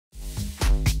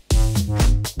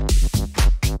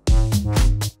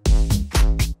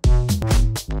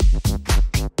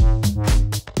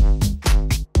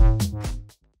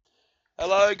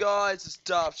Hello guys, it's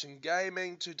Darth Chicken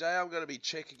Gaming. Today I'm going to be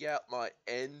checking out my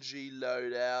Engie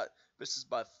loadout. This is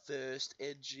my first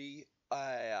Engie.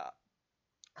 I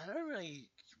don't really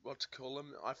what to call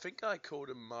him. I think I called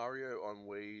him Mario on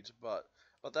weed, but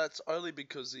that's only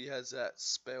because he has that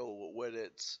spell when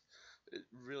it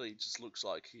really just looks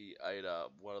like he ate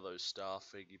one of those star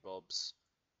thingy bobs.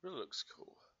 Really looks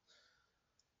cool.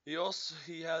 He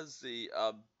has the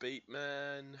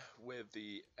Beatman with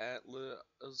the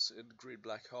antlers and green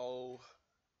black hole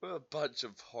with a bunch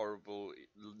of horrible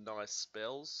nice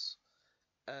spells,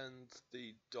 and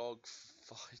the dog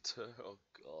fighter. Oh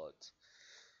god.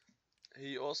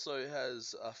 He also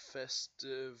has a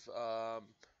festive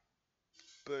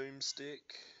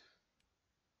boomstick,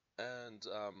 and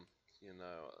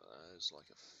it's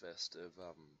like a festive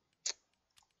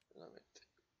let me think,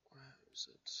 where is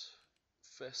it?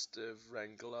 Festive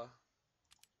Wrangler.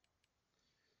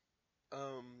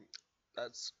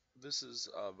 This is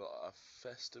a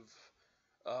festive,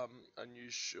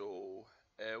 unusual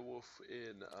airwolf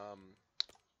in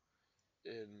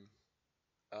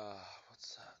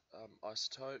what's that?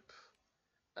 Isotope,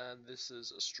 and this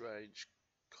is a strange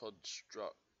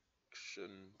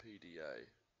construction PDA,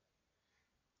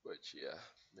 which yeah,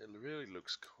 it really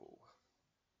looks cool.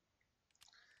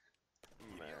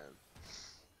 Man.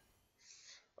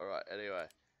 Alright, anyway,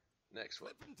 next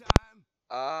one.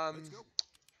 I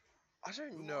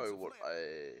don't know what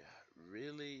I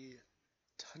really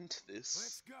done to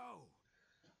this.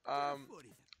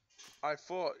 I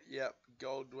thought, yep,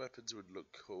 gold weapons would look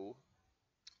cool.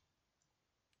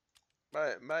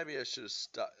 Maybe I should have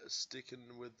stuck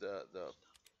with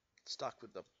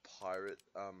the pirate,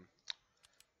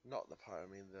 not the pirate,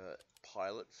 I mean the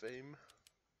pilot theme.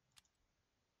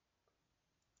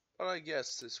 But I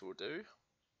guess this will do.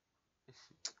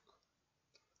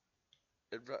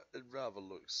 It rather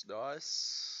looks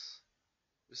nice.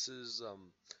 This is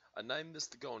I named this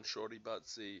the Golden Shorty, but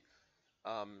it's the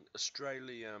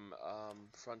Australian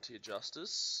Frontier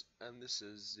Justice, and this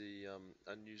is the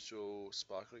unusual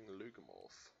Sparkling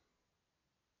Lugomorph.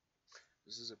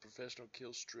 This is a professional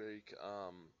kill streak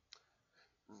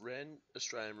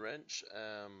Australian Wrench.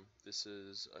 This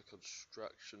is a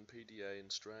construction PDA in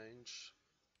Strange,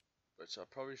 which I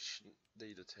probably shouldn't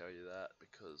need to tell you that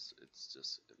because it's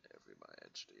just in every my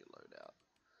HD loadout.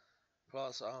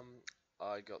 Plus,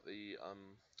 I got the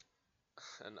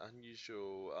an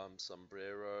unusual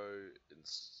sombrero in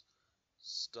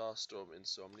Starstorm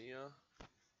Insomnia.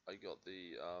 I got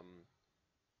the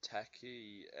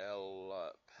Tacky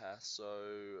El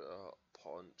Paso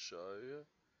poncho,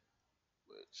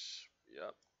 which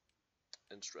yep,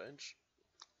 and Strange.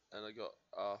 And I got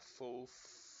a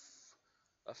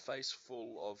face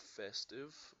full of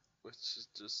festive, which is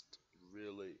just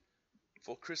really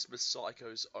for Christmas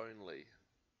psychos only.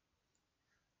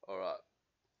 Alright.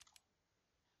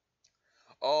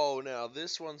 Oh, now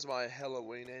this one's my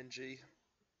Halloween Engie.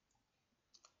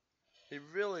 He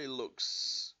really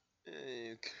looks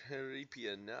creepy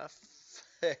enough.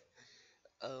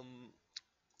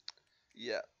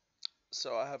 Yeah.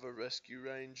 So I have a rescue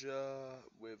ranger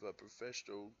with a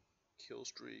professional kill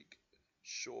streak,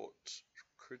 short,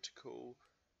 critical,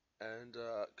 and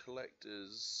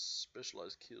collector's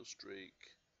specialized kill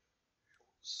streak,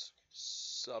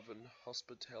 southern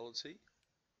hospitality,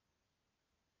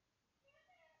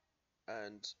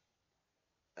 and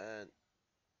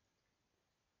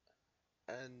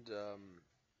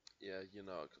yeah, you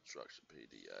know, a construction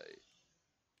PDA.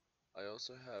 I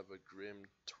also have a grim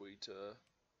tweeter,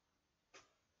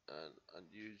 an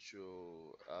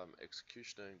unusual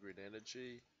executioner and green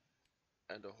energy,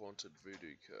 and a haunted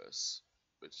voodoo curse,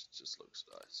 which just looks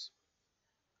nice.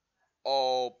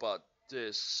 Oh, but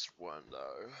this one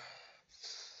though.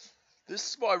 This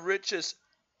is my richest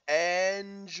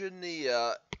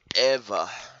engineer ever.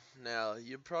 Now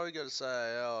you're probably gonna say,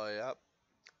 "Oh, yep,"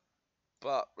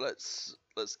 but let's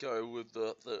go with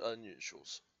the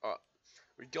unusuals. All right,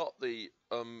 we got the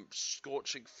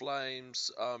scorching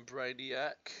flames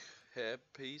Brainiac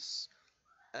hairpiece,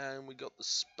 and we got the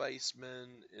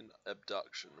spaceman in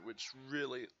abduction, which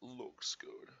really looks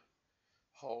good.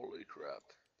 Holy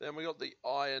crap! Then we got the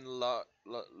iron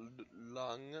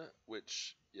lung,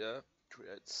 which yeah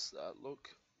creates that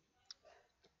look.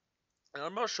 And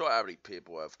I'm not sure how many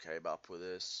people have came up with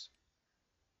this.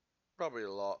 Probably a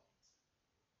lot.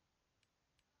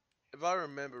 If I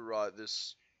remember right,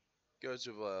 this goes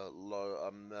with a low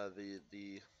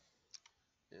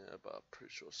yeah, but I'm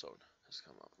pretty sure someone has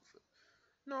come up with it.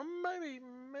 No,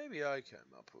 maybe I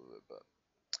came up with it, but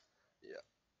yeah.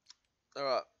 All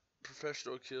right,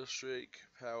 professional kill streak,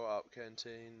 power up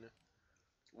canteen,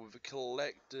 with a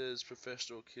collector's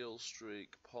professional kill streak,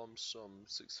 Pomsom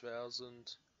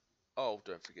 6000. Oh,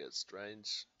 don't forget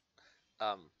strange.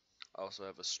 I also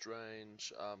have a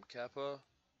strange Kappa,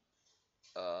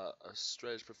 a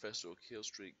strange professional kill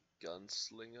streak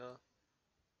gunslinger,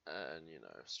 and you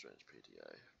know, strange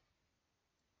PDA.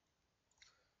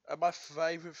 And my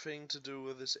favorite thing to do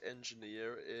with this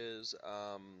engineer is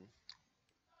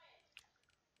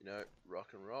you know,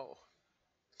 rock and roll.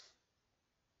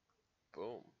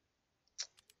 Boom.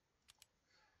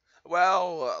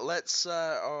 Well, let's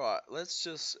alright, let's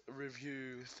just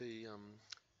review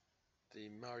the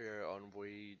Mario on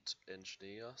Weed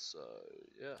engineer. So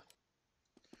yeah.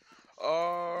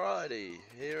 Alrighty,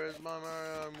 here is my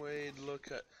Mario on Weed.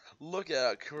 Look at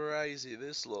how crazy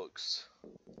this looks.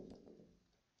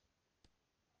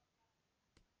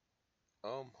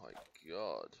 Oh my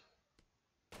god.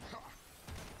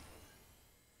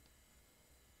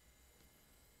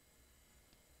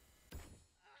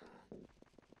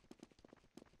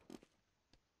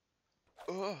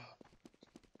 Ugh.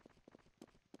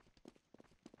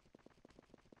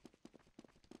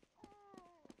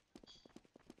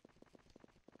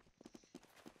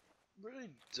 Really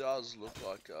does look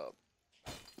like a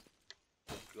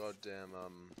goddamn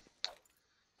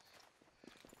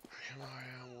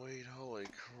Mario on Weed. Holy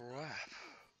crap.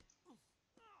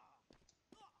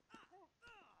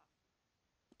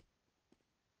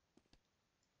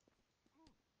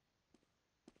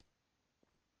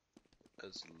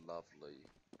 It's lovely.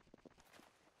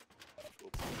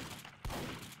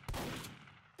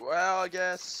 Well, I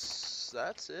guess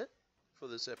that's it for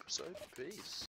this episode. Peace.